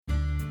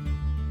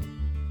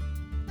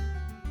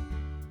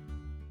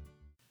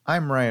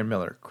I'm Ryan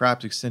Miller,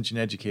 Crops Extension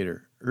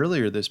Educator.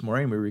 Earlier this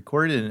morning, we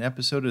recorded an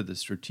episode of the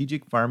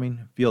Strategic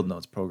Farming Field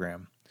Notes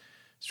program.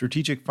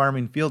 Strategic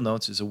Farming Field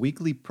Notes is a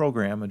weekly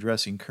program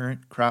addressing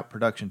current crop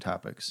production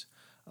topics.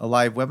 A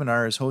live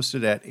webinar is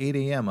hosted at 8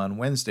 a.m. on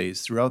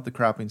Wednesdays throughout the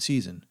cropping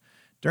season.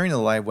 During the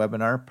live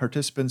webinar,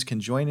 participants can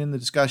join in the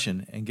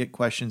discussion and get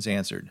questions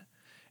answered.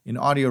 An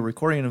audio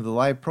recording of the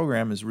live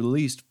program is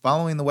released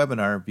following the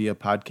webinar via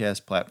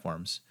podcast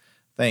platforms.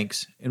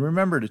 Thanks, and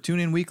remember to tune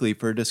in weekly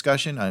for a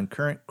discussion on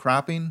current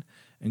cropping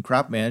and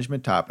crop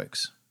management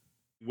topics.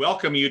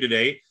 Welcome you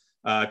today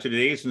to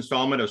today's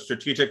installment of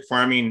Strategic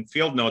Farming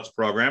Field Notes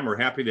program. We're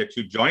happy that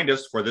you joined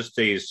us for this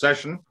day's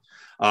session.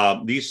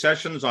 These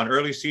sessions on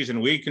early season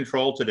weed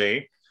control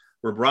today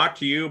were brought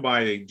to you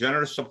by the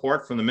generous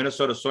support from the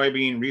Minnesota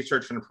Soybean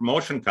Research and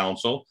Promotion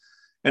Council,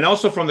 and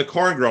also from the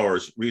Corn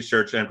Growers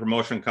Research and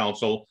Promotion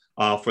Council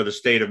for the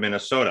state of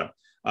Minnesota.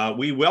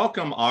 We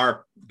welcome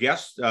our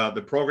guest,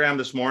 the program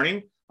this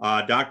morning,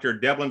 Dr.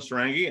 Devlin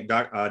Sarangi.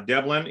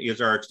 Devlin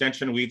is our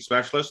extension weed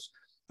specialist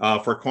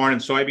for corn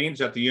and soybeans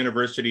at the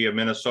University of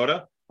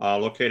Minnesota,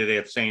 located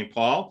at St.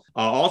 Paul.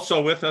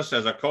 Also with us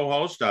as a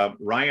co-host,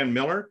 Ryan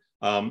Miller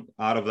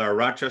out of the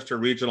Rochester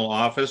Regional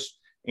Office.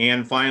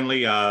 And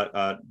finally,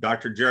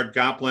 Dr. Jared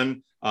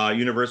Goplin,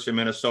 University of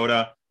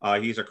Minnesota.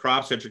 He's a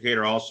crops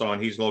educator also,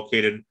 and he's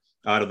located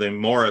out of the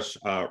Morris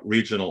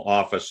Regional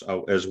Office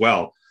as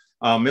well.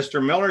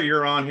 Mr. Miller,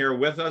 you're on here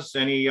with us.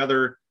 Any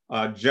other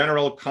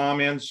general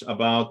comments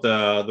about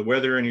the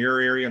weather in your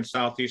area in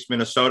Southeast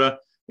Minnesota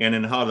and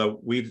in how the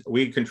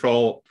weed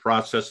control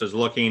process is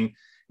looking?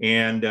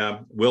 And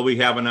will we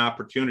have an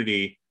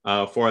opportunity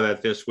for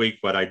that this week?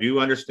 But I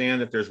do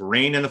understand that there's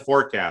rain in the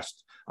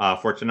forecast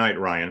for tonight,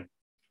 Ryan.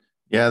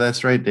 Yeah,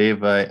 that's right,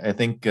 Dave. I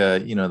think,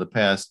 the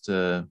past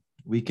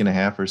week and a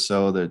half or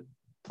so that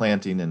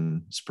planting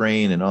and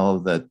spraying and all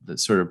of that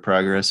sort of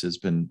progress has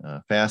been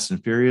fast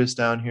and furious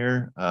down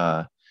here.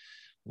 A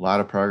lot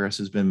of progress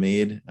has been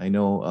made. I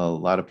know a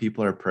lot of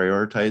people are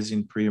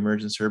prioritizing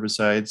pre-emergence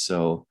herbicides.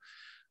 So,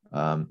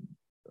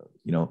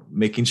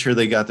 making sure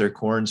they got their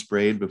corn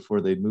sprayed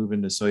before they move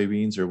into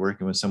soybeans, or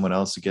working with someone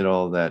else to get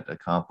all of that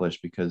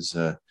accomplished, because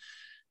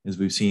as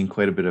we've seen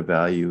quite a bit of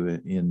value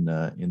in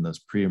those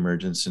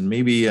pre-emergence. And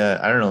maybe,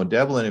 I don't know,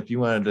 Devlin, if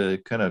you wanted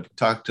to kind of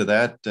talk to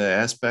that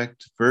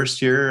aspect first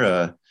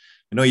here.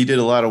 I know you did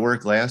a lot of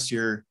work last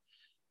year.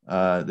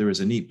 There was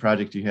a neat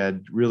project you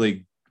had,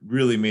 really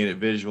made it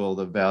visual,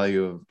 the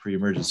value of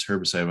pre-emergence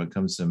herbicide when it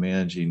comes to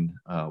managing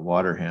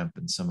water hemp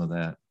and some of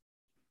that.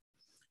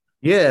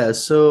 Yeah,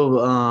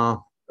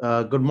 so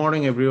good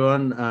morning,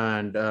 everyone.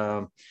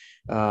 And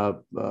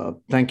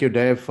thank you,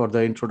 Dave, for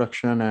the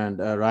introduction, and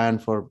Ryan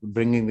for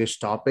bringing this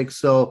topic.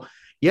 So,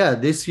 yeah,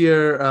 this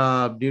year,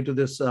 due to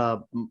this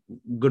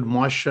good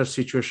moisture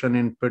situation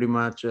in pretty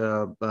much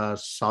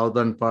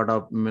southern part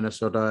of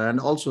Minnesota and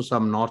also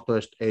some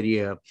northwest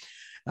area,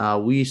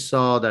 we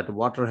saw that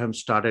water hemp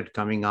started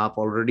coming up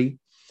already.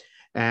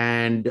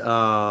 And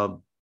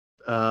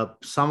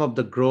some of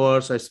the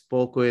growers I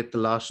spoke with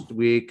last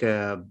week,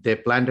 they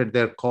planted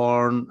their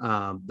corn.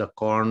 The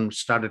corn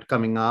started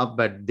coming up,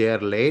 but they're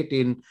late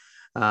in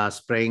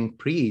spraying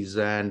pre's,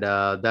 and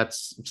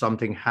that's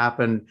something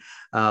happened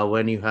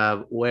when you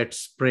have wet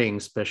spring,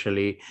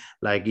 especially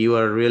like you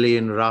are really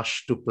in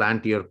rush to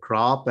plant your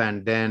crop,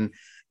 and then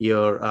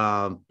your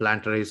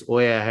planter is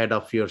way ahead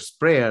of your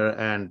sprayer,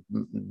 and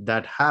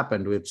that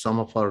happened with some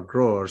of our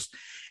growers.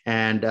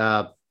 And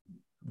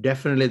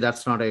definitely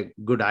that's not a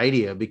good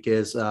idea,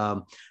 because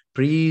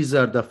pre's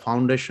are the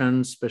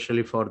foundation,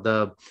 especially for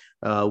the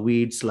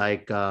weeds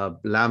like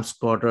lamb's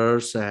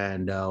quarters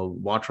and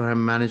water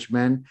hemp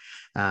management.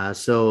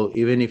 So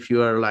even if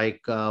you are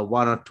like 1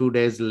 or 2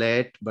 days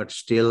late, but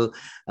still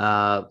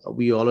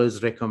we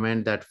always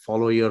recommend that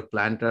follow your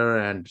planter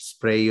and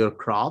spray your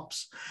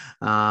crops.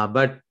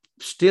 But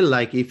still,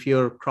 like if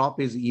your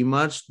crop is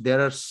emerged, there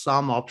are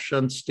some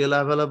options still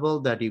available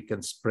that you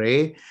can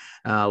spray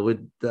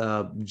with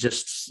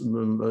just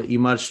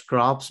emerged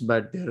crops,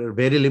 but there are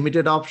very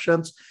limited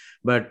options.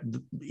 But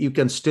you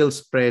can still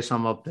spray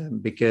some of them,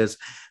 because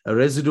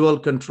residual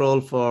control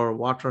for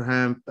water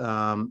hemp,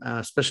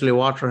 especially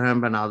water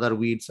hemp and other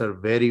weeds, are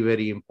very,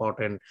 very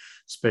important,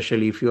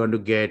 especially if you want to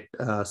get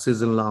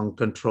season-long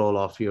control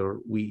of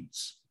your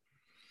weeds.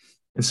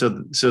 And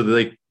so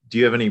like, do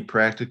you have any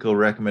practical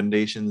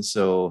recommendations?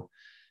 So,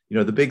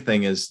 the big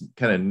thing is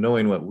kind of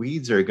knowing what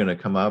weeds are going to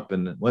come up,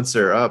 and once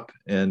they're up,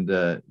 and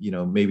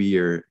maybe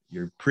your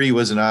pre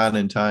wasn't on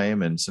in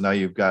time, and so now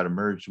you've got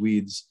emerged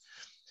weeds.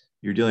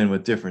 You're dealing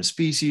with different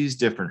species,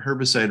 different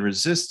herbicide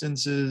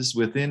resistances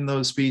within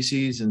those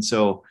species. And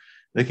so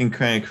they can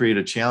kind of create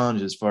a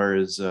challenge as far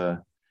as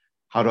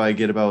how do I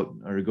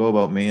go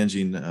about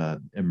managing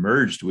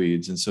emerged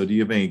weeds. And so do you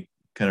have any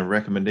kind of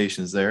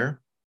recommendations there?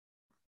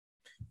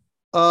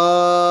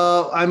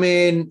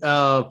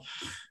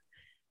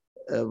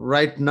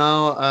 Right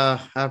now, I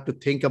have to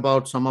think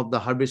about some of the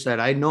herbicide.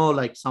 I know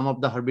like some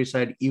of the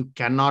herbicide you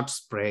cannot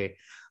spray,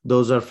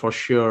 those are for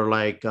sure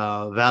like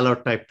Valor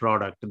type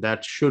product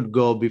that should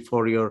go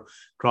before your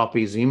crop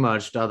is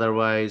emerged.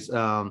 Otherwise,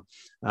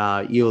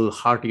 you'll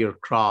hurt your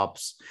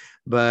crops.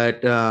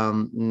 But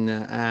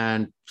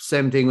and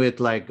same thing with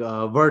like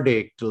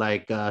Verdict,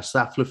 like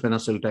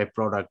saflufenasil type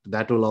product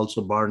that will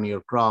also burn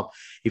your crop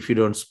if you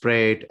don't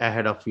spray it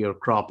ahead of your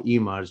crop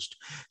emerged.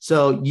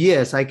 So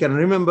yes, I can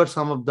remember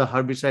some of the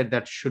herbicide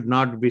that should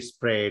not be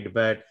sprayed,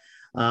 but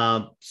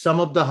some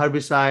of the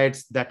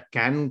herbicides that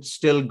can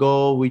still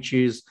go, which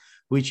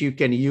you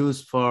can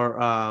use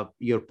for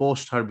your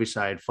post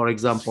herbicide. For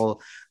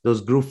example,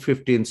 those group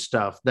 15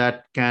 stuff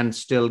that can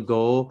still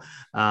go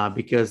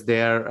because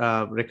they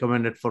are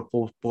recommended for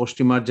post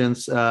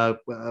emergence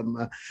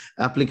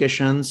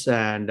applications,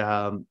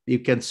 and you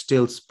can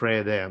still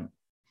spray them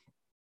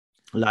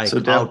like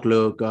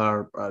Outlook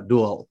or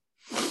Dual.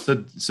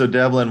 So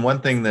Devlin,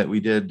 one thing that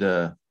we did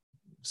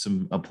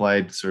some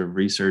applied sort of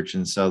research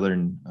in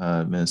southern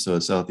Minnesota,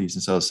 southeast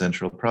and south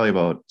central, probably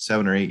about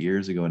 7 or 8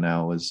 years ago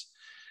now, was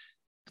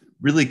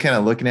really kind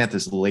of looking at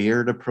this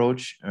layered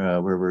approach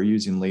where we're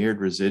using layered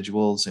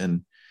residuals.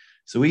 And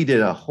so we did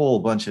a whole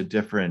bunch of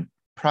different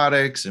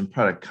products and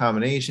product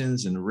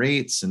combinations and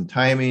rates and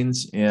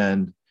timings.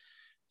 And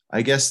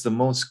I guess the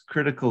most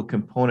critical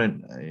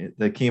component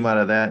that came out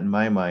of that in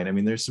my mind, I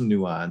mean, there's some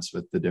nuance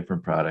with the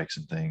different products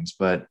and things,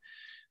 but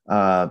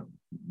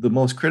the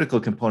most critical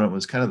component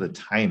was kind of the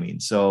timing.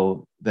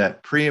 So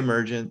that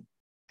pre-emergent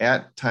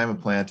at time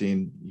of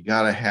planting, you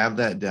got to have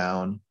that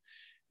down.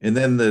 And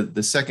then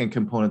the second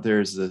component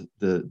there is the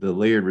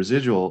layered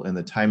residual and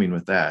the timing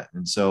with that.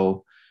 And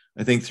so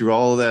I think through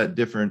all of that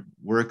different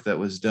work that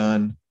was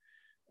done,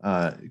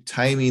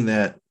 timing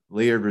that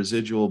layered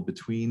residual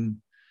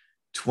between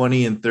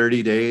 20 and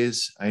 30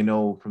 days, I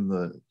know from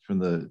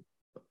the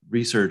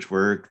research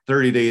work,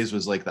 30 days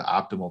was like the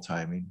optimal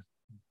timing,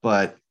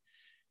 but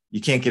you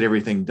can't get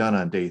everything done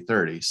on day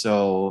 30.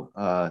 So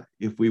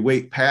if we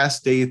wait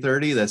past day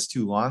 30, that's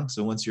too long.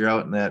 So once you're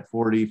out in that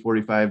 40,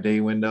 45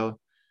 day window,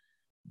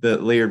 the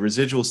layered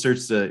residual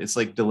starts to, it's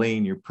like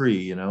delaying your pre,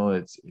 you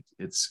know,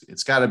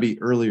 it's got to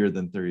be earlier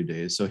than 30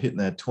 days. So hitting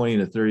that 20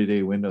 to 30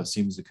 day window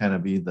seems to kind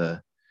of be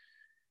the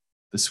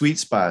sweet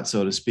spot,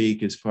 so to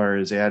speak, as far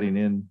as adding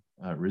in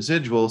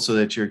residual, so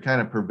that you're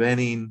kind of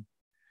preventing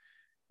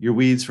your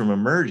weeds from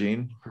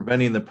emerging,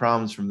 preventing the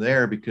problems from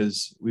there,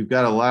 because we've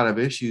got a lot of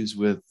issues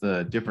with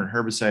different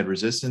herbicide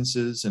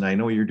resistances. And I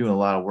know you're doing a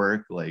lot of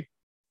work like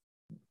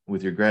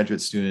with your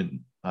graduate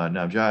student,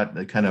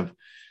 Navjot, kind of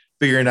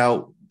figuring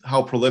out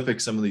how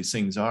prolific some of these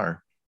things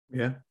are.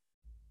 Yeah.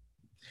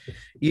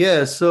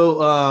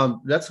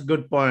 So that's a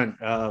good point,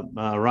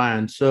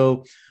 Ryan.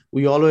 So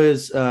we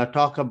always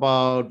talk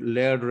about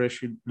layered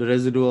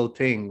residual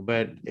thing,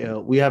 but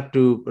we have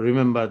to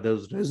remember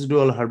those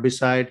residual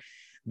herbicide,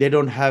 they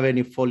don't have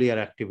any foliar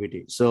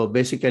activity. So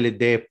basically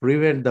they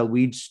prevent the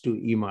weeds to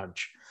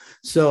emerge.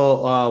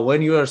 So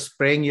when you are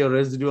spraying your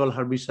residual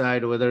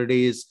herbicide, whether it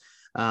is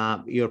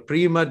your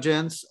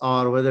pre-emergence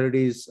or whether it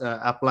is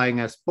applying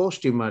as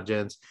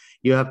post-emergence,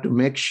 you have to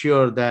make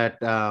sure that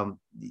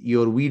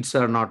your weeds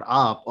are not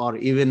up, or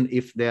even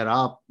if they're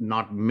up,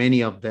 not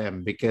many of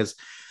them, because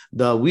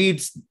the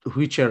weeds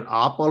which are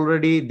up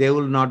already, they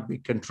will not be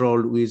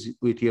controlled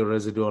with your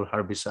residual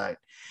herbicide.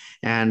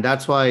 And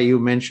that's why you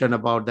mentioned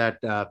about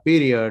that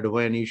period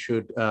when you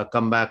should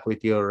come back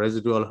with your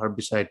residual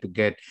herbicide to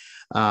get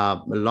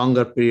a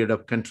longer period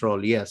of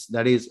control. Yes,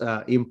 that is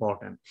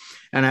important.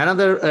 And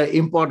another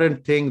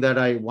important thing that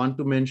I want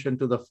to mention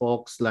to the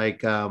folks,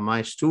 like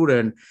my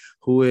student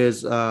who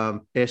is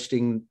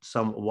testing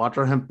some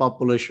water hemp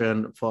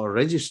population for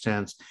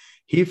resistance,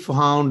 he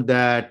found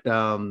that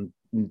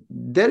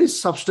there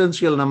is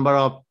substantial number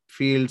of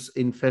fields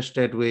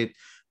infested with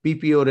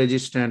PPO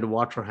resistant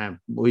water hemp,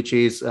 which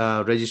is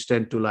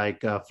resistant to like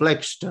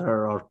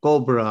Flexster or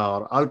Cobra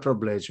or Ultra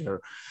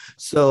Blazer.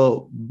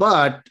 So,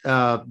 but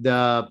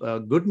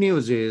the good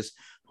news is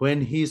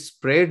when he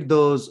sprayed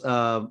those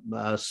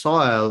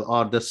soil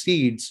or the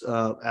seeds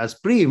as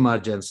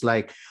pre-emergence,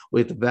 like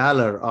with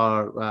Valor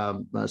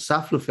or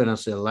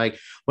saflufenasil, like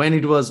when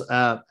it was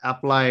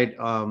applied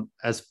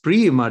as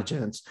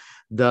pre-emergence,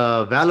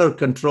 the Valor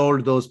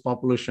controlled those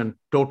population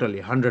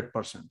totally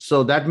 100%.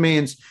 So that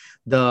means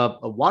the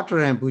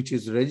water hemp, which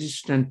is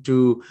resistant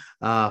to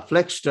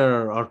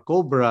Flexster or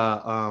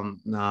Cobra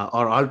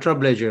or Ultra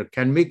Blazer,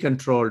 can be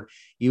controlled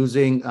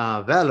using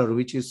Valor,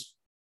 which is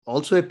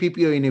also a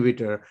PPO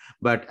inhibitor,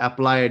 but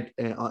applied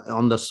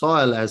on the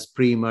soil as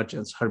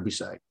pre-emergence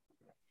herbicide.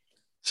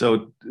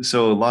 So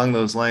along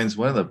those lines,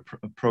 one of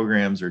the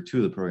programs, or two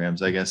of the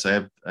programs, I guess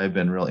I've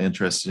been real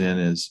interested in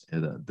is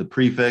the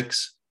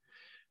Prefix,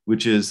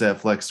 which is that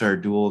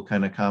Flexstar dual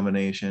kind of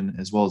combination,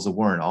 as well as the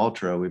Warren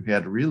Ultra. We've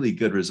had really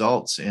good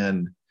results,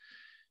 and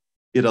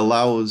it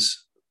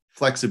allows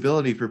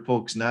flexibility for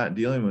folks not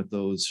dealing with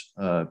those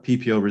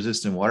PPO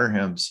resistant water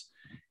hemps.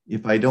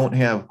 If I don't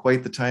have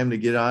quite the time to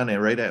get on it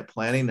right at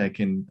planting, I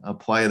can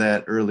apply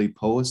that early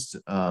post.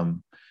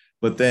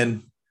 But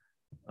then,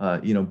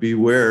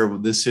 beware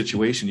of this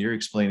situation you're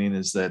explaining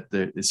is that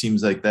it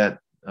seems like that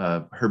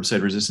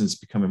herbicide resistance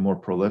becoming more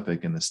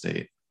prolific in the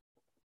state.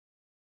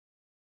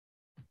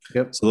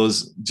 Yep. So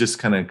those just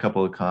kind of a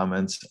couple of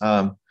comments.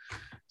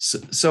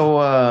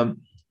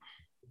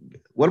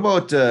 What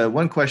about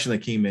one question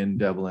that came in,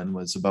 Devlin,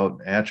 was about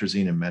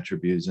atrazine and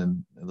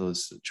metribuzin.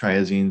 Those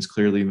triazines,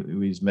 clearly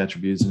we use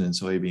metribuzin in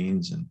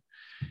soybeans, and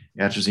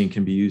atrazine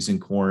can be used in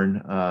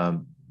corn.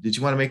 Did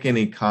you want to make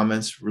any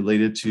comments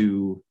related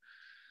to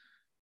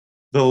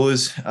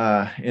those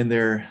and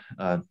their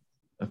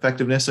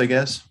effectiveness, I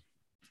guess?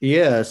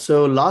 Yeah,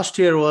 so last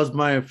year was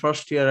my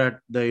first year at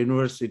the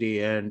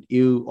university, and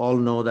you all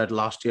know that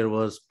last year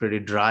was pretty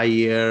dry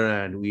year,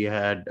 and we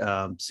had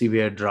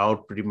severe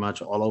drought pretty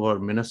much all over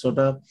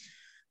Minnesota.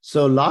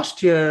 So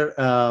last year,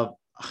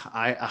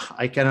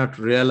 I cannot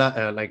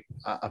realize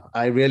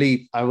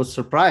I was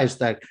surprised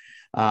that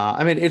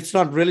I mean, it's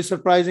not really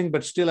surprising,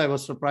 but still I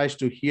was surprised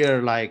to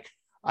hear like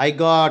I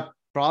got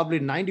probably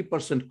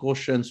 90%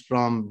 questions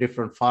from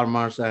different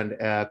farmers and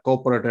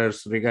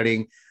cooperators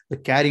regarding the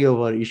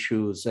carryover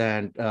issues.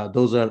 And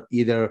those are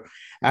either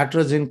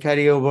atrazine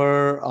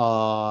carryover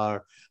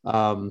or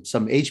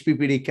some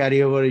HPPD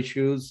carryover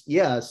issues.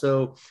 Yeah.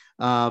 So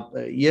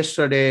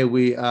yesterday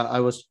I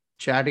was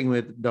chatting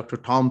with Dr.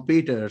 Tom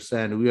Peters,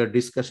 and we are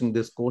discussing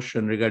this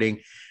question regarding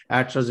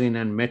atrazine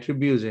and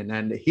metribuzin.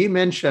 And he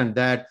mentioned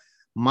that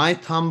my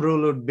thumb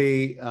rule would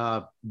be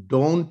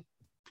don't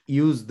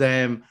use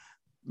them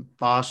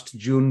past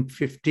June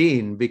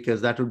 15,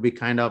 because that would be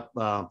kind of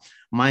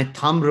my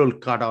thumb rule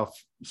cutoff,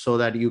 so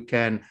that you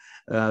can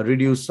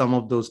reduce some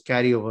of those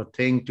carryover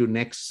thing to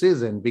next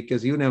season,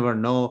 because you never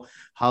know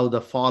how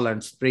the fall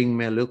and spring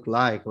may look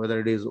like,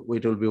 whether it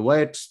will be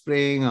wet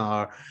spring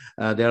or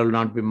there will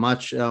not be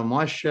much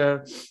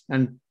moisture.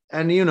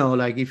 And you know,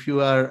 like if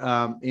you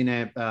are in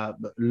a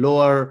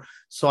lower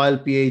soil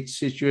pH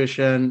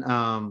situation,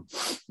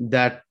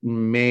 that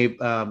may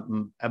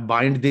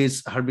bind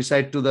this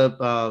herbicide to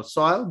the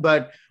soil.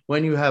 But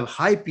when you have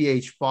high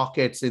pH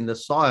pockets in the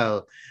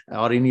soil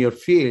or in your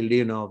field,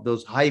 you know,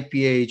 those high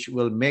pH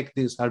will make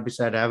this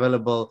herbicide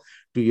available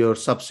to your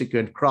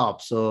subsequent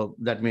crop. So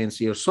that means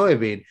your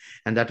soybean,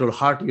 and that will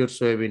hurt your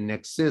soybean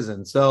next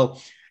season. So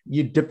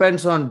it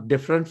depends on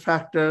different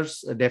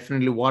factors.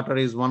 Definitely water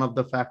is one of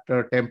the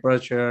factor,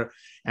 temperature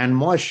and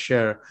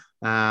moisture,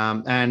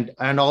 and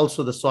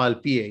also the soil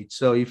pH.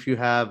 So if you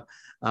have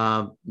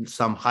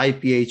some high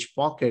pH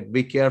pocket,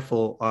 be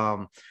careful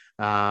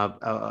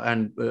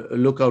and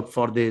look out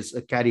for these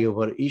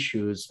carryover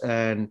issues.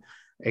 And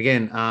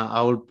again,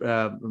 I would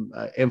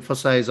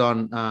emphasize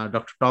on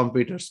Dr. Tom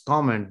Peters'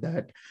 comment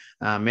that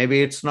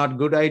maybe it's not a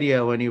good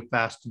idea when you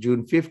passed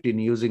June 15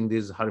 using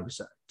these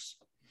herbicides.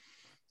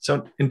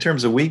 So in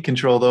terms of weed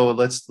control, though,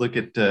 let's look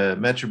at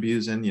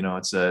metribuzin. You know,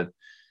 it's a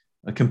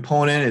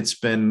component. It's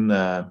been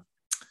kind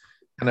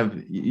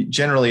of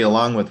generally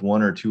along with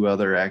one or two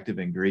other active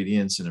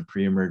ingredients in a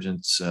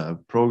pre-emergence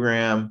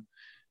program.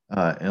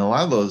 And a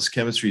lot of those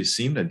chemistries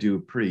seem to do a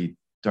pretty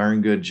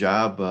darn good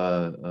job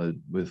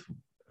with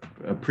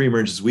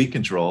pre-emergence weed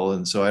control.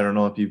 And so I don't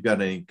know if you've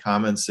got any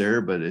comments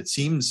there, but it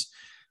seems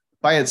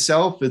by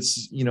itself,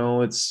 it's, you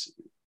know, it's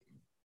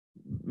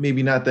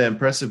maybe not that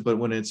impressive, but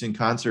when it's in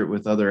concert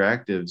with other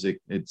actives,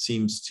 it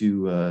seems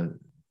to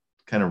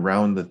kind of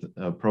round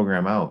the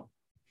program out.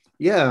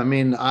 Yeah, I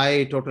mean,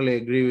 I totally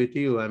agree with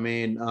you. I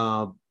mean,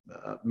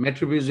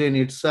 metribuzin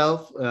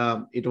itself,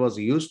 it was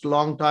used a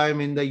long time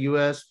in the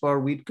US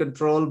for weed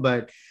control,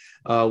 but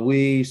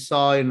we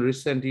saw in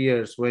recent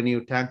years when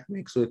you tank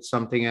mix with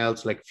something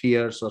else like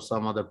Fierce or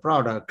some other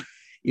product,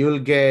 you'll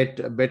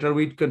get better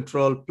weed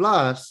control,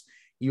 plus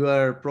you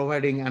are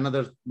providing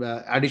another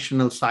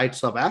additional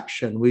sites of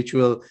action, which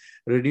will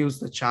reduce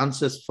the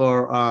chances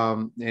for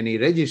any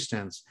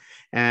resistance.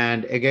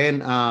 And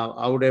again,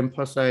 I would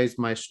emphasize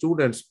my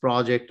student's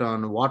project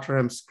on water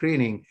hemp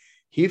screening.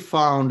 He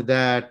found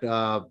that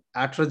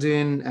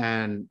atrazine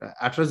and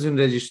atrazine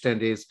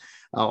resistant is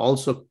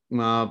also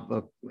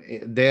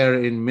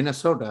there in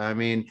Minnesota. I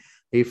mean,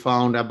 he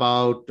found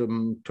about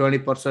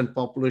 20%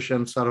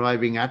 population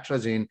surviving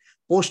atrazine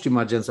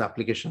post-emergence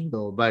application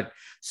though, but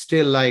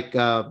still like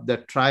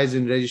the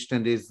triazine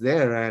resistant is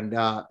there, and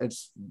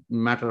it's a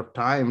matter of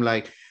time,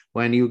 like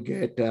when you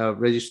get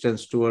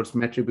resistance towards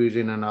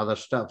metribuzin and other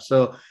stuff.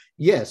 So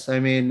yes, I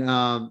mean,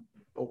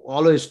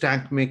 always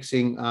tank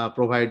mixing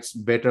provides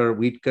better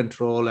weed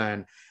control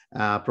and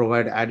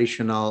provide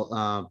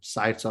additional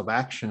sites of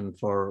action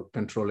for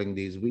controlling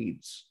these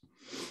weeds.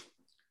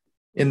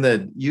 And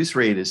the use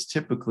rate is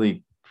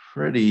typically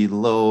pretty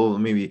low,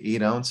 maybe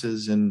 8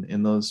 ounces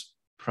in those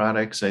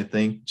products, I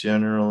think,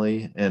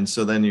 generally. And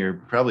so then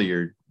your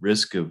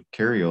risk of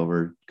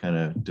carryover kind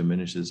of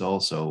diminishes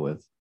also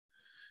with.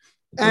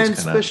 And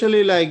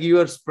especially like you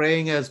are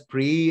spraying as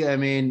pre, I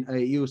mean,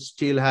 you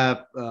still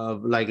have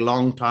like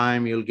long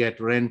time, you'll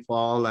get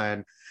rainfall,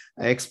 and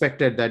I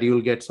expected that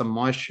you'll get some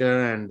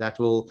moisture, and that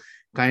will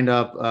kind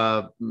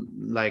of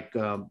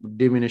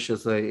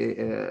diminishes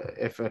the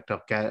effect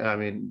of,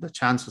 the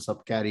chances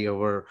of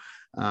carryover.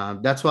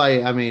 That's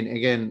why, I mean,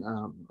 again,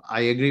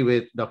 I agree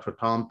with Dr.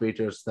 Tom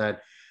Peters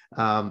that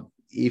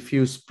if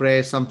you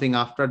spray something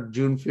after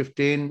June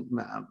 15,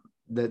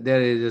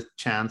 there is a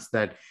chance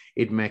that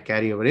it may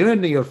carry over.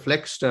 Even your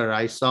Flexster,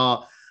 I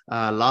saw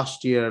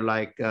last year,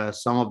 like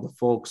some of the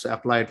folks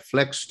applied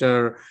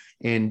Flexster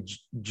in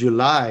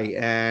July,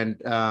 and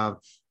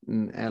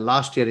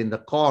last year in the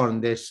corn,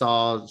 they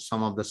saw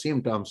some of the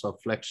symptoms of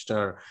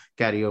Flexster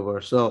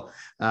carryover.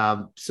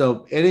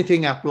 So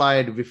anything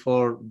applied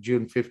before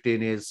June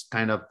 15 is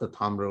kind of the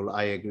thumb rule.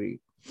 I agree.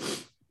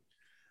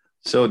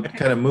 So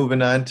kind of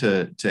moving on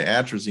to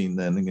atrazine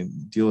then,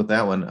 and deal with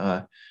that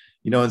one.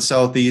 In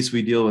Southeast,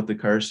 we deal with the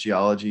karst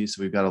geology.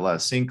 So we've got a lot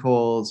of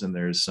sinkholes, and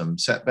there's some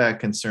setback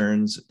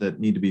concerns that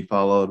need to be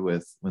followed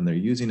with when they're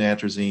using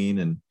atrazine.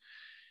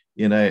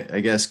 And I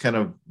guess kind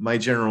of my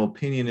general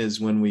opinion is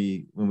when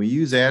we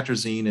use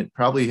atrazine, it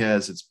probably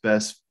has its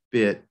best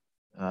fit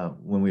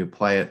when we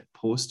apply it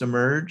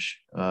post-emerge,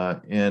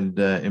 and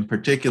in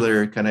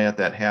particular, kind of at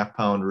that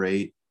half-pound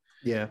rate.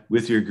 Yeah.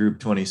 With your group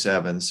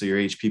 27. So your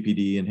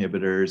HPPD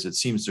inhibitors, it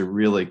seems to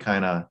really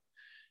kind of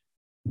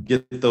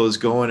get those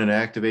going and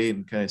activate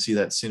and kind of see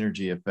that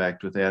synergy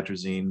effect with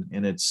atrazine.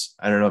 And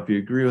I don't know if you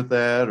agree with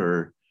that,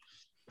 or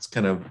it's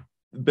kind of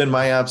been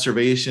my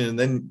observation.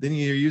 Then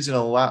you're using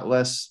a lot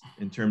less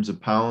in terms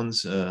of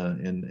pounds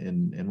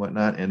and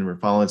whatnot. And we're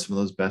following some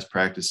of those best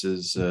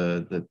practices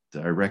that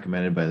are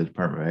recommended by the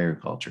Department of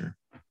Agriculture.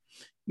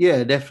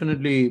 Yeah,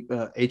 definitely.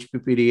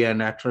 HPPD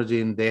and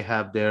atrazine, they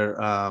have their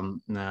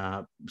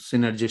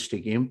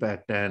synergistic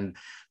impact, and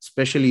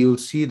especially you'll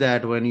see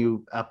that when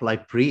you apply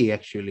pre,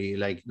 actually,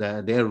 like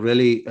they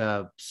really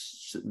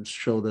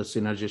show the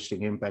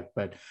synergistic impact.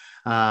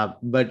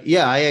 But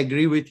yeah, I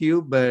agree with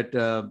you. But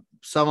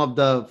some of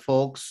the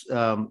folks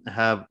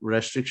have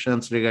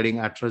restrictions regarding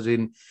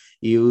atrazine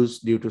use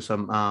due to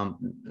some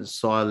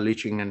soil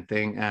leaching and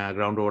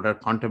groundwater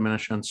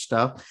contamination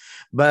stuff.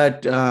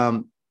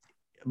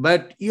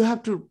 But you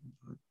have to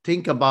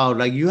think about,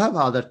 like, you have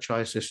other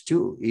choices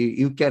too.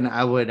 You can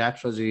avoid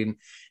atrazine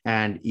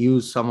and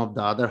use some of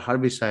the other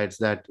herbicides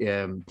that.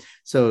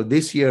 So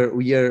this year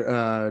we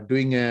are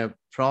doing a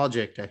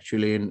project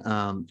actually in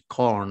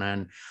corn,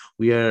 and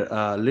we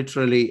are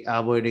literally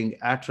avoiding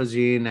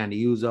atrazine and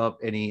use of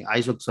any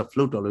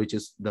isoxaflutol, which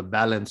is the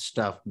balanced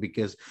stuff,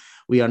 because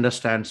we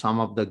understand some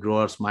of the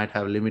growers might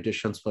have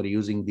limitations for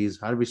using these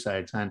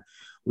herbicides, and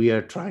we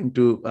are trying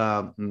to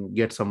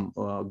get some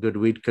good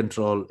weed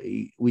control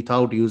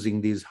without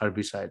using these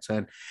herbicides.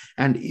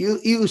 And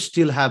you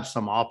still have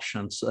some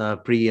options,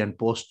 pre and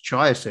post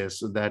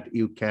choices that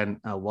you can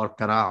work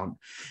around.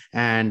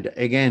 And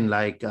again,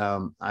 like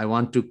I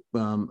want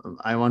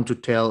to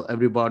tell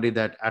everybody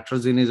that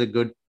atrazine is a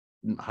good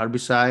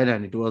herbicide,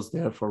 and it was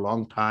there for a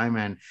long time,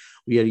 and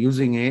we are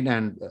using it,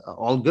 and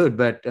all good.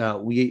 But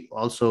we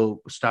also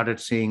started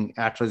seeing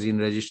atrazine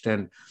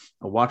resistant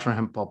water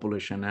hemp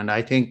population, and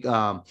I think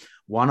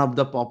one of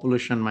the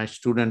population my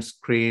students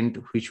screened,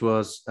 which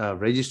was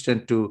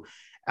resistant to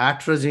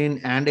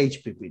atrazine and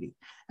HPPD,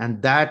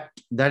 and that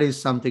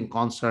is something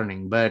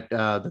concerning. But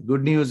the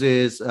good news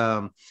is,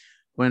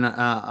 when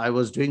I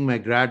was doing my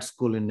grad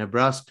school in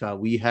Nebraska,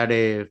 we had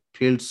a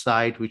field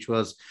site which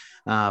was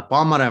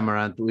Palmer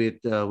amaranth,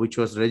 which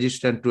was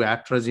resistant to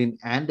atrazine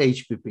and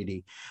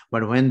HPPD.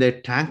 But when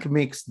they tank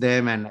mix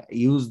them and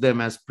use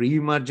them as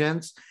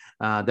pre-emergence,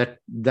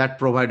 that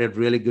provided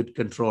really good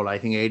control, I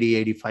think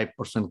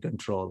 80-85%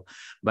 control.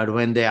 But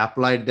when they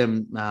applied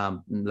them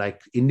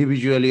like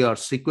individually or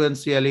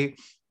sequentially,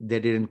 they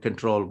didn't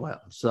control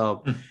well.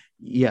 So,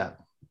 yeah.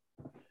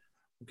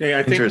 Okay,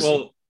 I think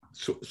we'll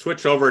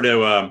switch over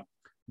to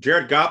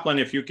Jared Goplin,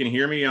 if you can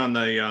hear me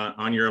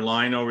on your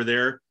line over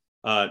there.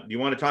 Do you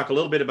want to talk a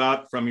little bit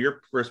about, from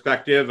your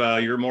perspective,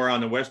 you're more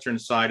on the western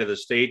side of the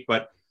state,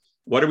 but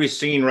what are we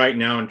seeing right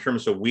now in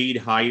terms of weed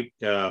hype,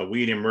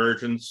 weed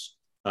emergence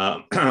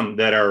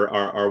that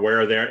are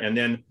aware there? And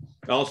then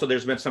also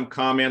there's been some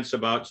comments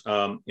about,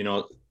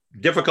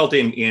 difficulty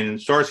in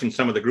sourcing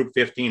some of the group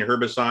 15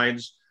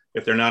 herbicides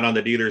if they're not on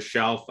the dealer's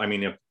shelf. I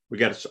mean, if we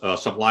got a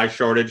supply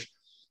shortage,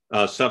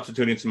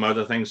 substituting some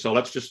other things. So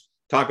let's just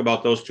talk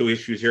about those two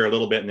issues here a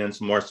little bit, and then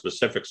some more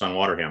specifics on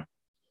water hemp.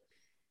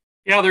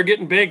 Yeah, they're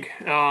getting big.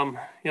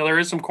 There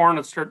is some corn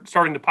that's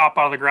starting to pop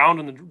out of the ground,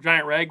 and the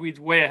giant ragweed's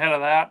way ahead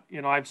of that.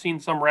 I've seen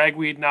some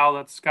ragweed now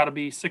that's got to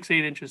be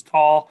 6-8 inches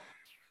tall,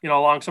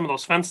 along some of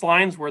those fence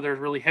lines where there's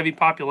really heavy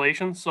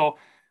populations. So,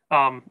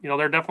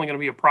 they're definitely going to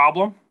be a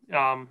problem.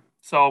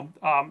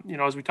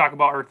 As we talk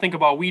about or think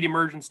about weed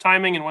emergence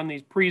timing and when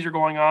these pre's are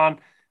going on,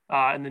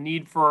 and the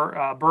need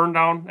for burn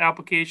down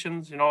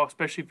applications,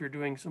 especially if you're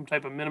doing some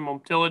type of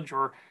minimum tillage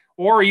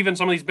or even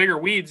some of these bigger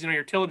weeds,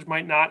 your tillage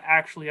might not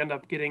actually end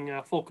up getting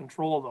full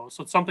control of those.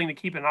 So it's something to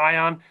keep an eye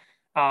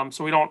on,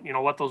 so we don't,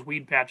 let those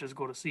weed patches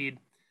go to seed.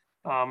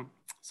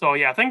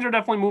 Things are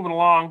definitely moving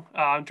along.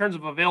 In terms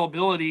of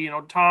availability,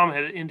 Tom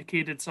had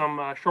indicated some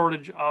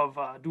shortage of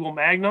dual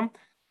magnum,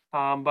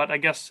 but I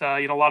guess,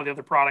 a lot of the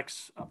other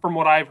products, from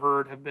what I've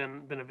heard, have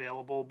been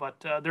available.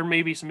 But there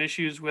may be some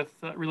issues with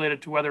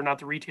related to whether or not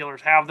the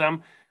retailers have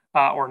them.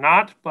 or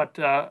not. But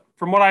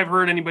from what I've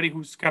heard, anybody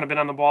who's kind of been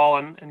on the ball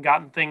and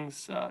gotten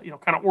things, kind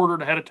of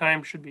ordered ahead of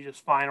time should be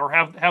just fine, or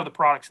have the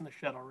products in the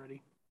shed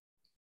already.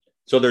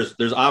 So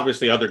there's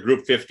obviously other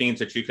Group 15s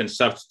that you can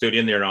substitute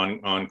in there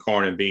on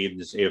corn and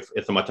beans if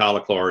the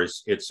metolachlor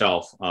is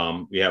itself.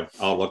 We have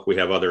Outlook. We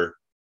have other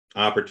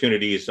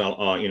opportunities,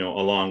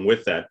 along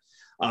with that.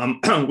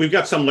 We've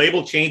got some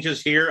label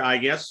changes here, I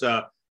guess.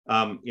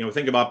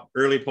 Think about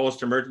early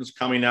post-emergence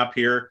coming up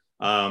here.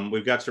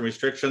 We've got some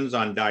restrictions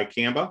on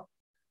dicamba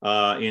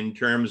in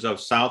terms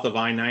of south of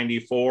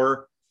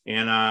I-94.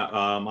 And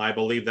I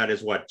believe that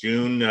is what,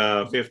 June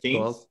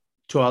 15th?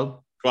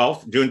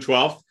 12th, June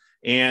 12th.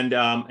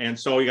 And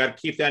so you got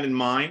to keep that in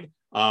mind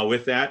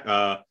with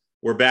that.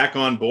 We're back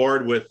on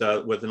board with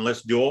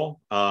Enlist Dual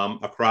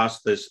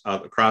across the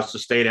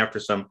state after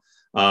some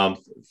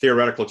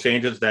theoretical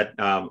changes that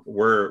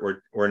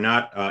were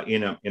not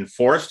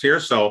enforced here.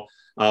 So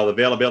the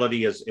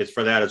availability is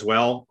for that as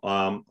well.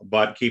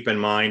 But keep in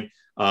mind,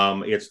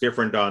 it's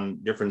different on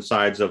different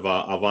sides of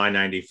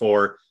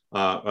I-94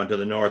 onto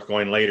the north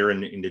going later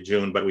into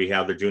June, but we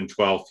have the June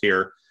 12th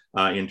here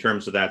in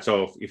terms of that.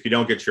 So if you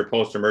don't get your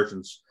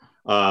post-emergence,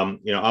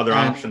 other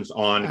options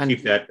on,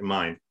 keep that in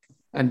mind.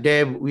 And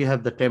Dave, we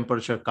have the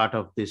temperature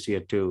cutoff this year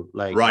too.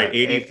 Right,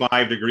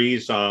 85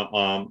 degrees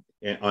on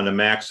the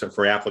max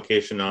for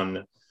application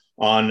on the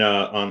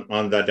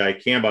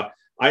dicamba.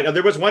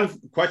 There was one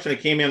question that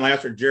came in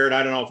last year, Jared.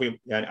 I don't know if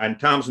and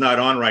Tom's not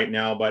on right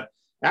now, but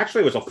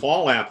actually it was a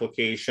fall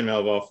application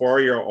of a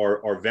Fourier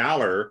or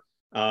Valor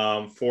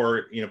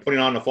for putting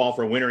on the fall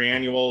for winter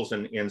annuals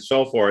and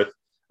so forth.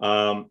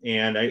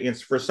 And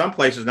it's for some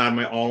places, not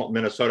all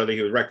Minnesota, that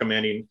he was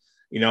recommending.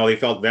 They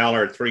felt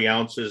Valor at 3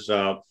 ounces.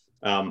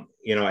 In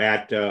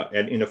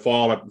the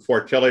fall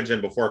before tillage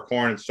and before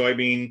corn and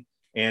soybean,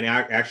 and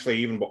actually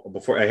even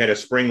before ahead of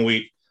spring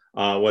wheat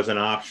was an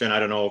option. I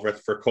don't know if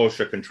it's for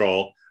kochia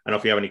control. I don't know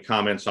if you have any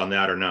comments on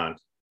that or not.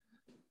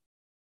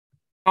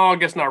 Oh, I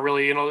guess not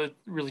really.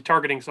 Really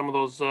targeting some of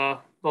those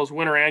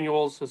winter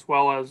annuals, as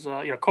well as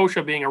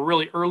kochia being a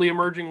really early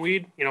emerging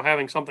weed.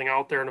 Having something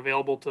out there and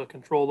available to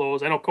control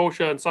those. I know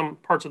kochia in some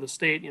parts of the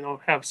state,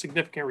 have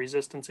significant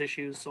resistance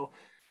issues. So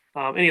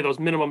any of those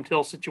minimum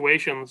till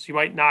situations, you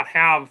might not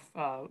have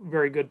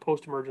very good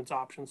post-emergence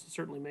options. It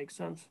certainly makes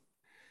sense.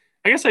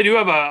 I guess I do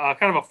have a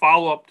kind of a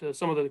follow-up to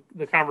some of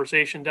the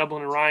conversation,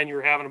 Devlin and Ryan, you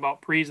were having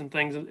about pre's and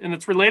things, and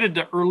it's related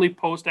to early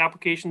post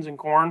applications in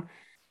corn.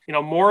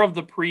 More of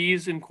the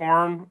pre's in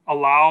corn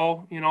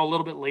allow, a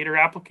little bit later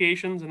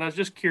applications. And I was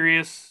just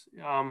curious,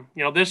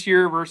 this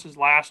year versus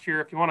last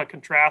year, if you want to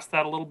contrast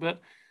that a little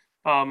bit,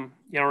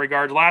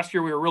 regards last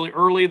year, we were really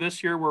early.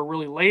 This year, we're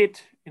really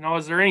late.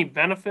 Is there any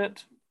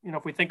benefit,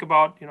 if we think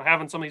about,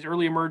 having some of these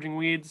early emerging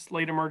weeds,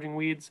 late emerging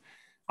weeds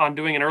on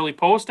doing an early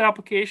post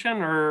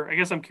application? Or I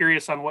guess I'm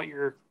curious on what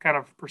your kind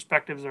of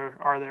perspectives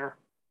are there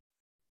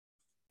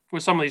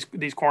with some of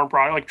these corn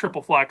products, like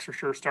Triple Flex or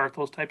Sure Start,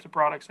 those types of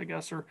products, I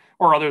guess, or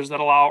others that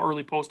allow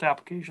early post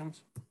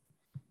applications.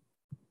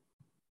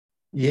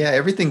 Yeah,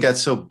 everything got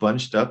so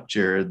bunched up,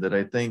 Jared, that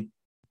I think,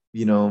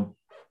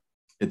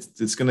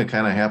 it's going to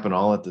kind of happen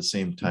all at the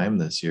same time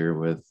this year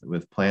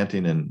with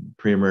planting and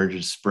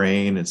pre-emergence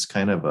spraying. It's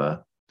kind of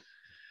a,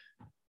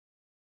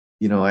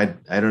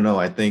 I don't know.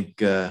 I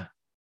think,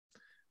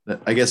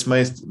 I guess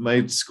my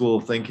school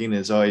of thinking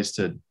is always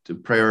to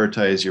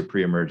prioritize your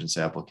pre-emergence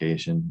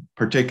application,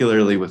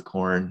 particularly with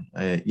corn.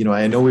 I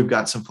know we've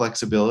got some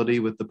flexibility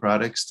with the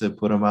products to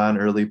put them on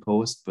early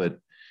post, but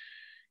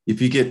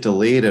if you get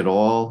delayed at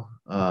all,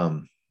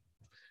 we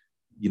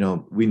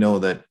know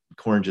that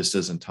corn just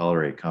doesn't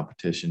tolerate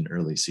competition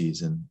early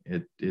season.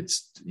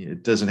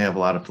 It doesn't have a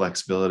lot of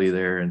flexibility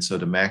there. And so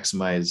to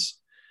maximize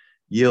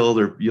yield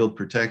or yield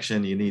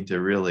protection, you need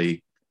to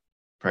really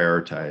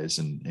prioritize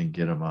and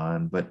get them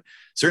on. But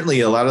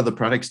certainly a lot of the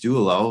products do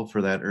allow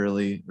for that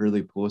early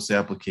post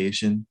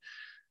application.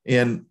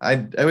 And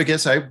I would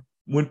guess I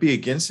wouldn't be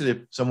against it if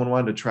someone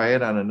wanted to try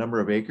it on a number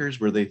of acres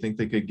where they think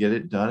they could get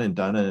it done in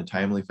a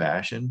timely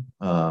fashion.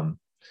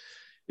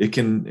 It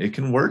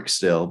can work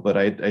still, but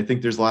I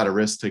think there's a lot of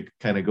risk to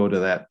kind of go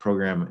to that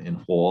program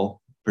in whole,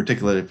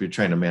 particularly if you're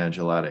trying to manage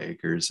a lot of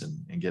acres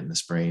and getting the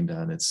spraying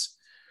done.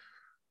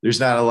 There's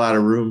not a lot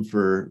of room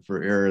for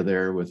error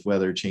there with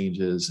weather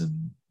changes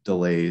and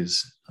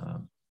delays,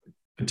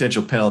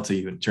 potential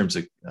penalty in terms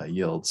of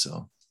yield.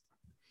 So.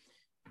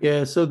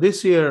 Yeah, so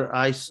this year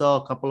I saw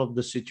a couple of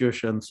the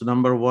situations.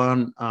 Number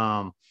one,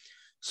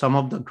 some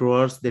of the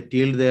growers, they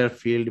tilled their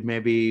field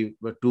maybe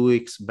 2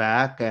 weeks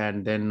back,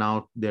 and then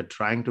now they're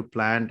trying to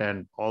plant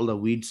and all the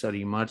weeds are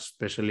emerged,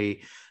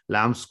 especially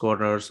lamb's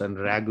quarters and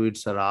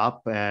ragweeds are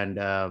up. And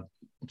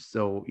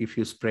so if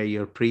you spray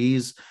your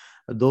pre's,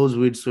 those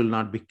weeds will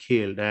not be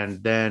killed.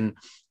 And then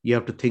you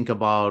have to think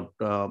about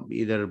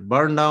either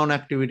burn down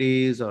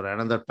activities or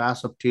another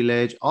pass of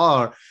tillage,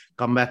 or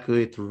come back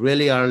with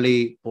really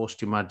early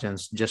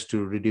post-emergence just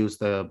to reduce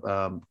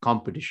the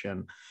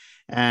competition.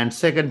 And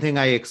second thing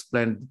I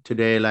explained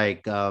today,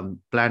 like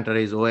planter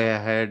is way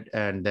ahead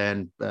and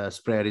then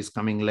sprayer is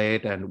coming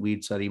late and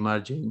weeds are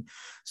emerging.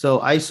 So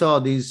I saw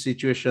these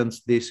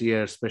situations this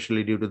year,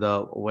 especially due to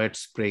the wet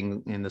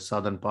spring in the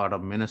southern part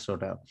of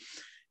Minnesota.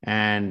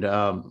 And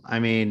I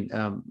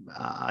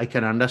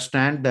can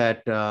understand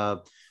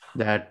that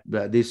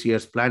this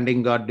year's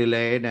planting got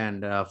delayed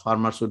and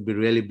farmers would be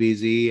really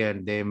busy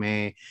and they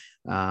may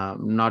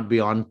not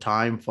be on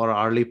time for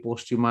early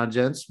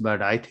post-emergence.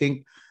 But I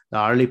think the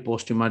early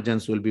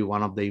post-emergence will be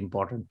one of the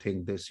important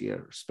things this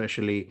year,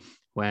 especially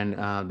when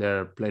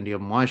there are plenty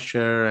of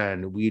moisture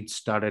and weeds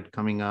started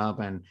coming up.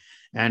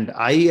 And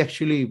I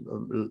actually,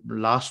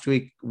 last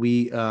week,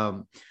 we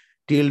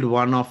tilled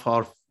one of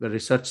our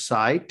research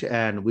site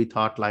and we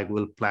thought like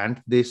we'll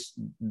plant this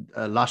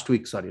last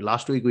week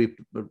we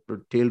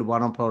tilled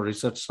one of our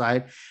research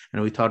site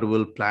and we thought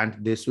we'll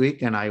plant this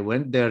week. And I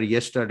went there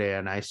yesterday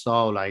and I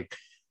saw like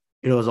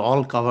it was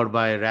all covered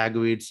by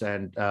ragweeds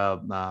and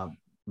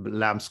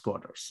lamb's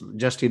quarters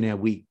just in a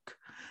week.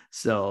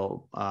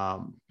 So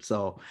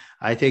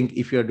I think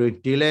if you're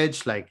doing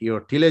tillage, like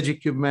your tillage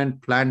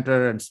equipment,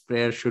 planter and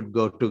sprayer should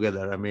go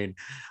together. I mean,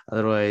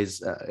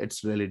 otherwise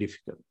it's really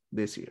difficult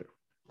this year.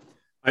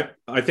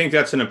 I think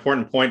that's an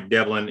important point,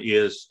 Devlin,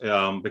 is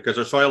because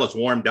our soil is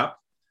warmed up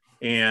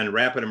and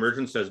rapid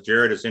emergence, as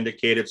Jared has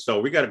indicated. So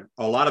we got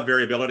a lot of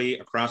variability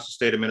across the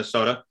state of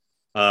Minnesota,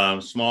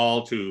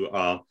 small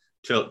to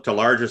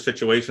larger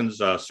situations.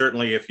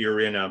 Certainly, if you're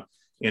in a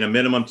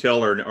minimum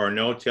till or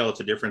no till, it's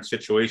a different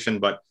situation.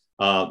 But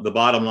the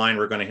bottom line,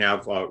 we're going to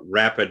have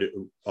rapid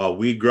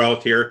weed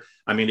growth here.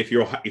 I mean, if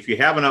you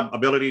have an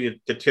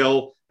ability to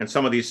till and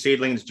some of these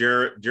seedlings,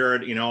 Jared,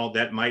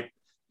 that might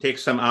take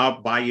some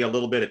out, buy you a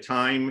little bit of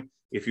time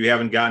if you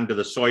haven't gotten to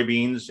the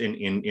soybeans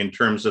in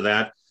terms of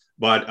that.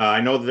 But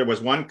I know that there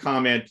was one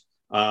comment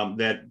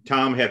that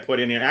Tom had put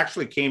in. It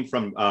actually came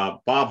from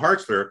Bob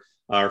Hartzler,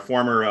 our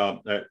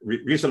former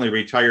recently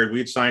retired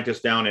weed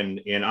scientist down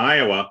in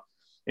Iowa.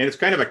 And it's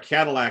kind of a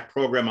Cadillac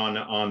program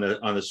on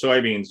the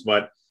soybeans,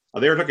 but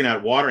they were looking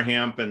at water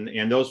hemp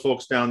and those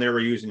folks down there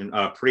were using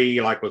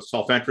like with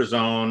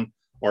sulfentrazone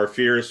or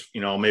fierce,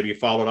 maybe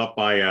followed up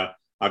by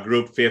a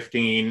group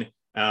 15.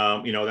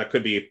 That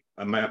could be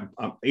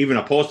even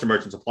a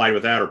post-emergence applied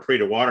with that or pre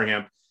to water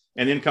hemp,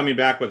 and then coming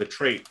back with a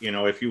trait,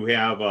 if you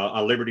have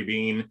a Liberty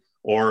Bean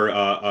or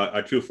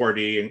a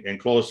 2,4-D and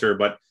closer,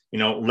 but,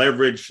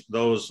 leverage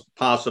those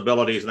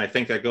possibilities. And I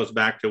think that goes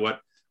back to what,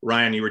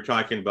 Ryan, you were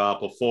talking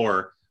about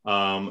before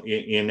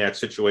in that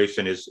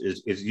situation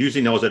is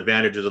using those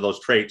advantages of those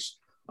traits,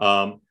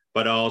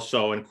 but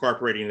also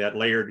incorporating that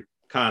layered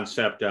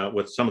concept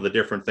with some of the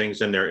different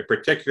things in there,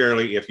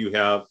 particularly if you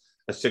have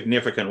a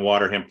significant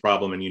water hemp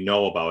problem and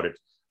about it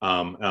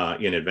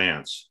in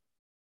advance.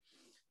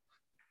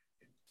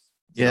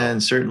 Yeah,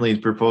 and certainly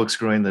for folks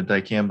growing the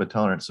dicamba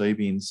tolerant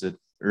soybeans, that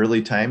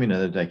early timing of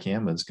the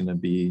dicamba is going to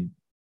be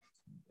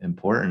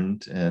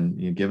important.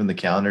 And given the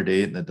calendar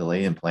date and the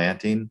delay in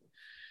planting,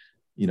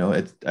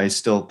 I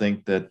still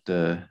think that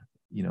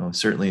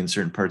certainly in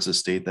certain parts of the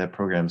state that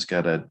program's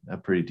got a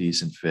pretty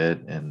decent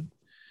fit, and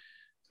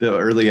the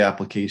early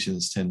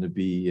applications tend to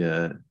be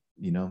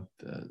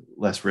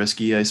less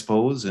risky, I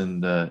suppose.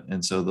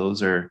 And so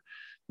those are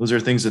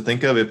things to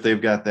think of if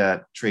they've got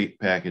that trait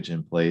package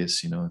in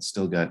place. It's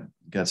still got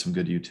some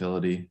good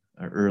utility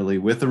early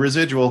with the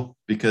residual,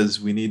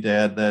 because we need to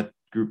add that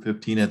group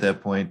 15 at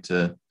that point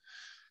to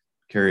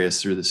carry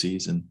us through the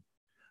season.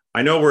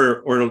 I know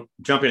we're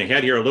jumping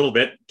ahead here a little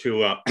bit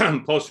to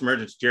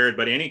post-emergence, Jared,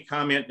 but any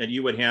comment that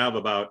you would have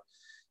about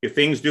if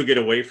things do get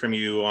away from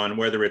you on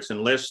whether it's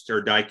Enlist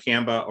or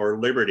dicamba or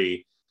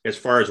Liberty, as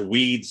far as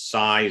weed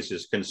size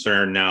is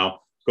concerned now,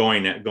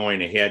 going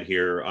ahead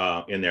here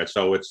in there.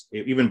 So it's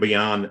even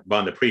beyond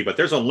the pre, but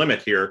there's a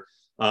limit here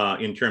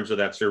in terms of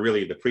that. So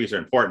really the pre's are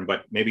important,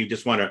 but maybe you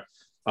just want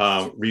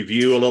to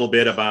review a little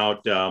bit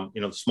about,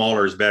 the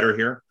smaller is better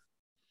here.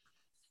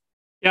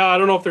 Yeah, I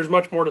don't know if there's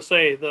much more to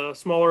say. The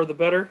smaller, the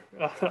better,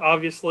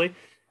 obviously.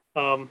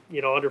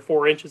 Under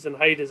 4 inches in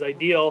height is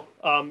ideal.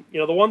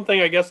 The one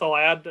thing I guess I'll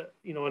add,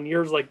 in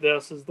years like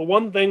this is the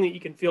one thing that you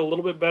can feel a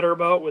little bit better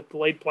about with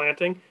delayed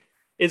planting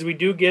is we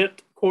do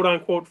get quote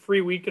unquote free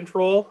weed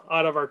control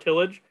out of our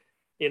tillage.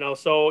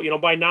 So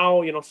by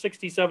now,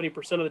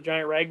 60-70% of the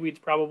giant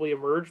ragweeds probably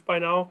emerged by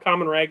now.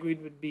 Common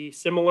ragweed would be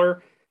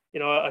similar.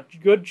 A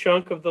good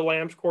chunk of the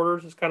lamb's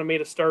quarters has kind of made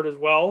a start as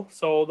well.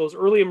 So those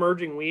early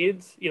emerging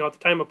weeds, at the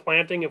time of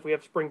planting, if we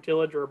have spring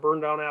tillage or a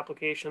burn down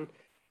application,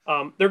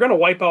 they're going to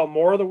wipe out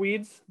more of the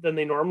weeds than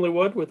they normally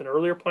would with an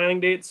earlier planting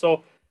date.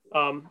 So,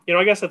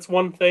 I guess that's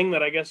one thing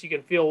that I guess you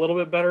can feel a little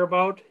bit better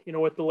about,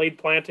 with delayed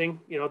planting.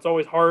 It's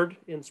always hard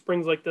in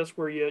springs like this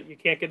where you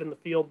can't get in the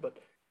field, but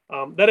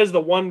that is the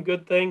one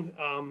good thing,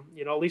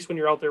 at least when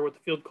you're out there with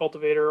the field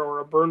cultivator or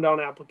a burn down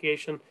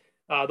application.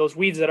 Those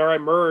weeds that are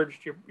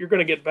emerged, you're going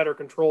to get better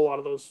control out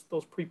of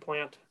those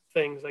pre-plant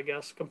things, I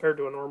guess, compared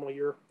to a normal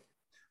year.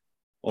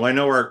 Well, I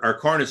know our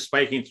corn is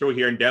spiking through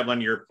here. And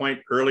Devlin, your point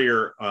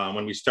earlier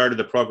when we started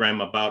the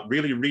program about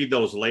really read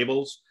those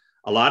labels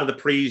A lot of the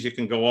pre's you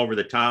can go over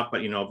the top,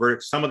 but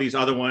some of these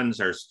other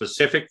ones are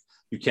specific.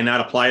 You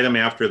cannot apply them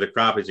after the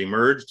crop has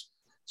emerged.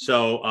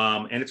 So,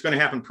 and it's going to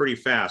happen pretty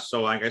fast.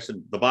 So like I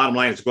said, the bottom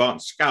line is go out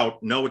and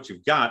scout, know what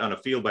you've got on a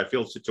field by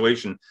field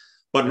situation,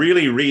 but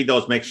really read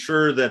those, make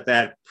sure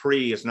that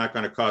pre is not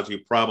going to cause you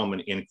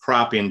problem in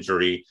crop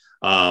injury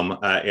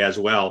as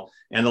well.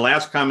 And the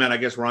last comment, I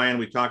guess, Ryan,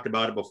 we talked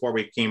about it before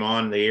we came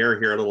on the air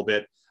here a little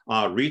bit,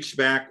 reach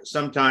back.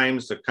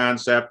 Sometimes the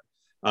concept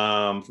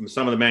from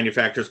some of the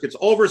manufacturers gets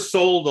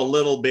oversold a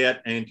little bit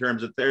in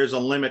terms of there's a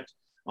limit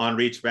on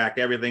reach back.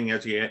 Everything,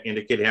 as you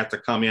indicated, has to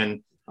come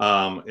in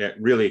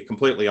really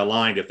completely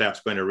aligned if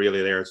that's going to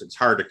really there. It's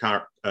hard to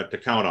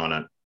count on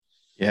it.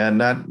 Yeah,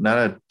 not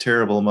a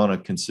terrible amount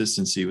of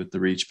consistency with the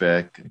reach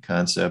back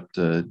concept.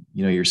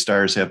 Your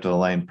stars have to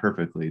align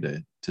perfectly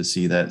to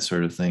see that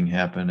sort of thing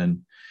happen.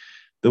 And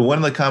one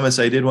of the comments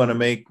I did want to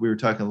make, we were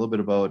talking a little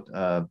bit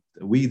about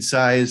weed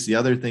size. The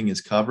other thing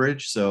is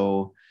coverage.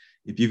 So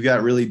if you've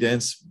got really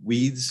dense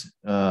weeds,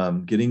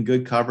 getting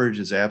good coverage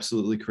is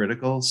absolutely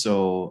critical.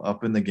 So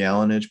up in the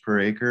gallonage per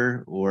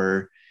acre,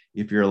 or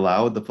if you're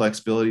allowed the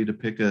flexibility to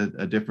pick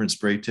a different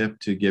spray tip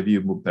to give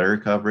you better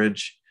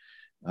coverage,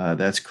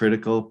 that's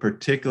critical.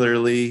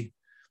 Particularly,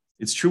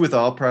 it's true with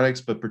all products,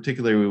 but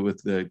particularly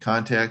with the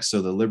contacts.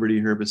 So the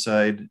Liberty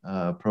herbicide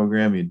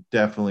program, you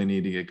definitely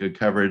need to get good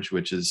coverage,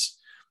 which is,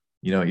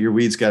 your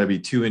weeds got to be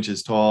 2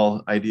 inches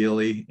tall,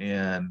 ideally,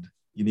 and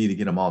you need to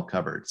get them all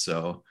covered.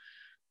 So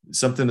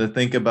something to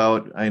think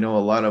about. I know a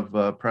lot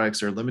of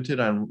products are limited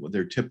on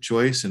their tip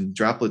choice and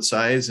droplet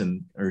size,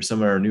 or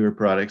some of our newer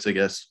products, I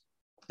guess.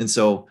 And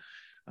so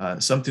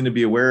something to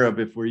be aware of,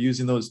 if we're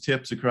using those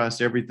tips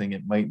across everything,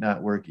 it might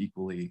not work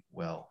equally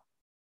well.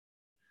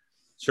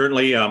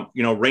 Certainly,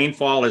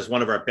 rainfall is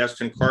one of our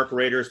best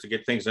incorporators to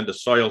get things into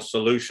soil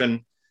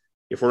solution.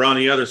 If we're on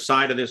the other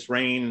side of this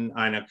rain,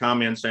 I know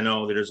comments, I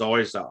know there's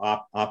always an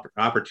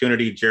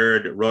opportunity,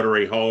 Jared,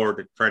 rotary hoe,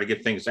 to try to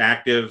get things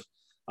active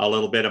a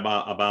little bit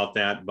about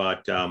that.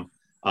 But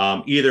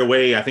either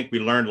way, I think we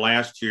learned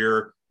last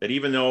year that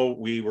even though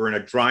we were in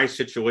a dry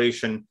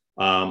situation,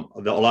 a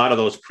lot of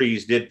those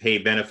pre's did pay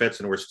benefits,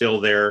 and we're still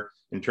there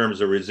in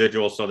terms of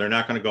residual. So they're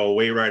not going to go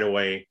away right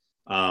away.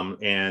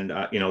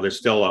 There's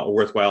still a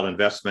worthwhile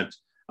investment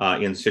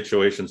in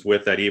situations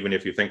with that, even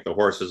if you think the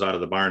horse is out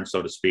of the barn,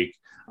 so to speak,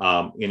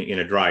 in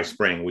a dry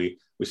spring, we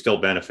still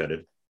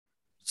benefited.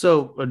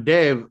 So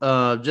Dave,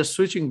 just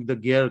switching the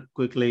gear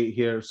quickly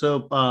here.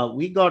 So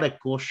we got a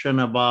question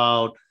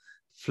about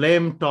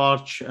flame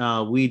torch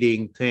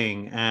weeding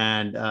thing,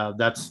 and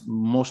that's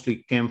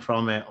mostly came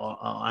from an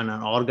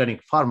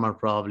organic farmer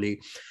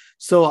probably.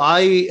 So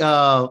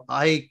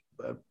I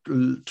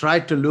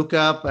tried to look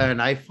up,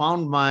 and I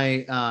found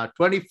my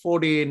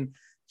 2014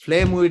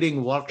 flame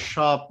weeding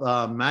workshop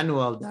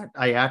manual that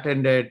I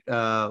attended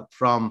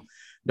from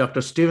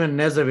Dr. Steven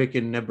Nezevic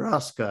in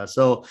Nebraska.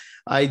 So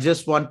I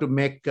just want to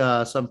make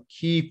some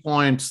key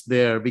points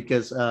there,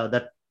 because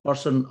that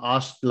person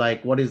asked,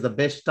 like, what is the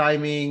best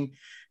timing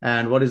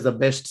and what is the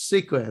best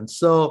sequence?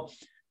 So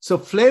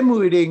flame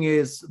weeding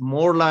is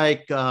more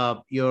like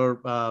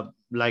your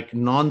like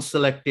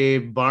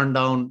non-selective burn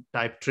down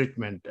type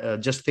treatment.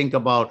 Just think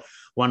about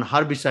one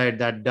herbicide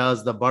that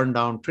does the burn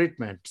down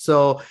treatment.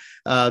 So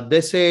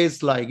this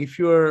is like, if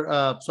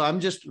you're, so I'm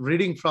just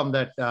reading from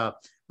that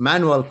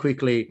manual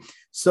quickly.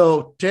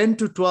 So 10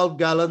 to 12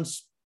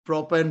 gallons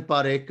propane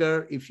per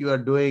acre if you are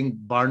doing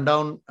burn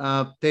down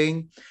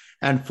thing,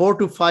 and 4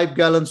 to 5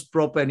 gallons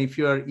propane if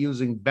you are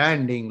using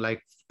banding,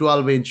 like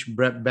 12-inch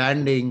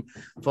banding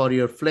for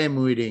your flame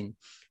weeding.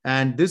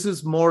 And this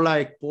is more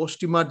like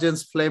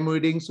post-emergence flame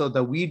weeding. So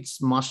the weeds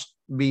must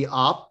be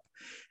up,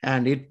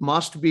 and it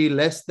must be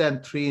less than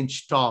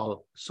 3-inch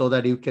tall so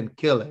that you can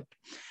kill it.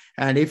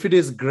 And if it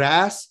is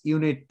grass, you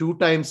need 2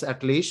 times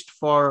at least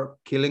for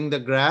killing the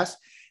grass.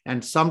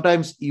 And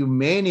sometimes you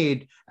may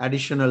need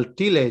additional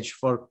tillage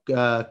for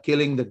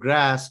killing the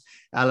grass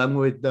along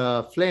with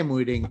the flame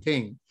weeding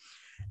thing.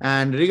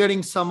 And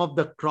regarding some of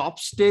the crop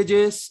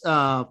stages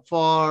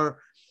for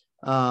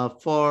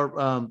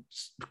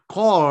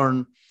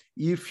corn,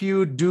 if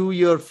you do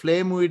your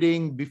flame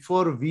weeding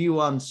before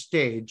V1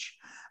 stage,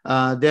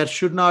 there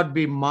should not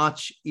be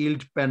much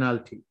yield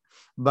penalty.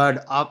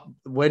 But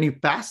when you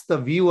pass the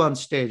V1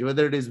 stage,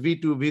 whether it is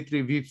V2,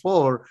 V3,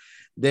 V4,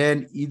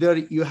 then either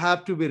you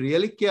have to be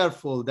really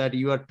careful that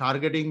you are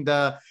targeting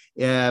the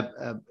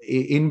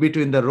in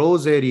between the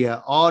rows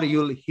area, or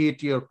you'll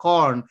hit your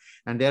corn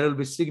and there will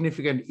be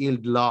significant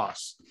yield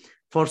loss.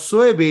 For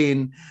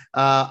soybean,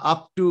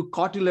 up to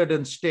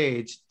cotyledon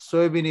stage,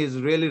 soybean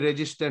is really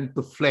resistant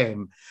to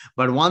flame.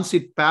 But once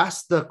it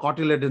passed the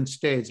cotyledon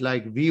stage,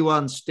 like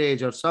V1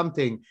 stage or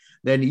something,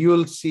 then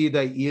you'll see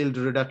the yield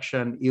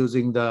reduction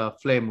using the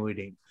flame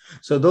weeding.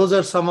 So those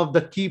are some of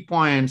the key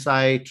points.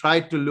 I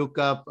tried to look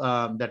up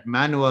that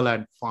manual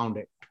and found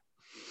it.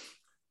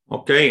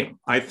 Okay,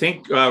 I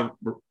think,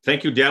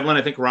 thank you, Devlin.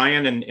 I think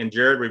Ryan and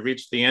Jared, we've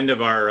reached the end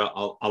of our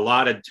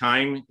allotted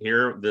time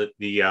here.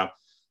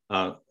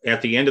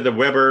 At the end of the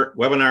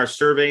webinar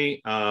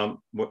survey,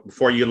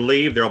 before you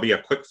leave, there'll be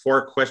a quick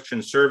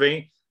 4-question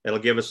survey that'll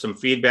give us some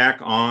feedback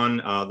on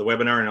the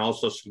webinar and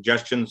also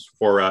suggestions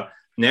for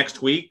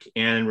next week.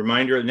 And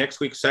reminder, next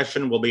week's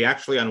session will be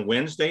actually on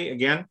Wednesday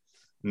again,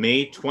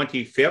 May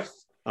 25th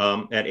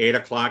at 8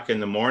 o'clock in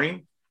the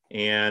morning.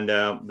 And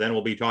then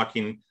we'll be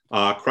talking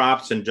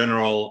crops and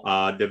general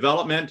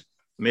development,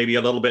 maybe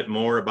a little bit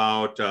more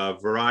about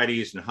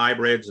varieties and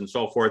hybrids and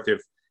so forth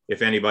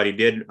if anybody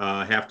did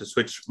have to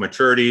switch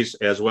maturities,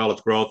 as well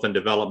as growth and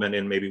development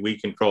and maybe weed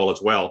control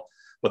as well.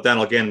 But then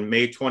again,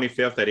 May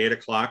 25th at 8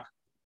 o'clock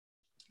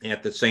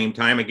at the same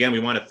time. Again, we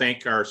want to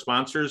thank our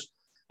sponsors,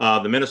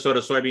 the Minnesota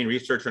Soybean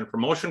Research and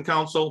Promotion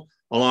Council,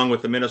 along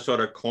with the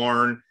Minnesota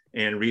Corn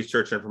and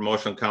Research and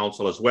Promotion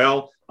Council as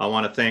well. I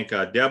want to thank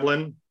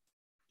Devlin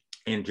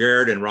and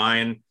Jared and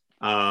Ryan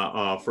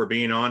for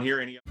being on here.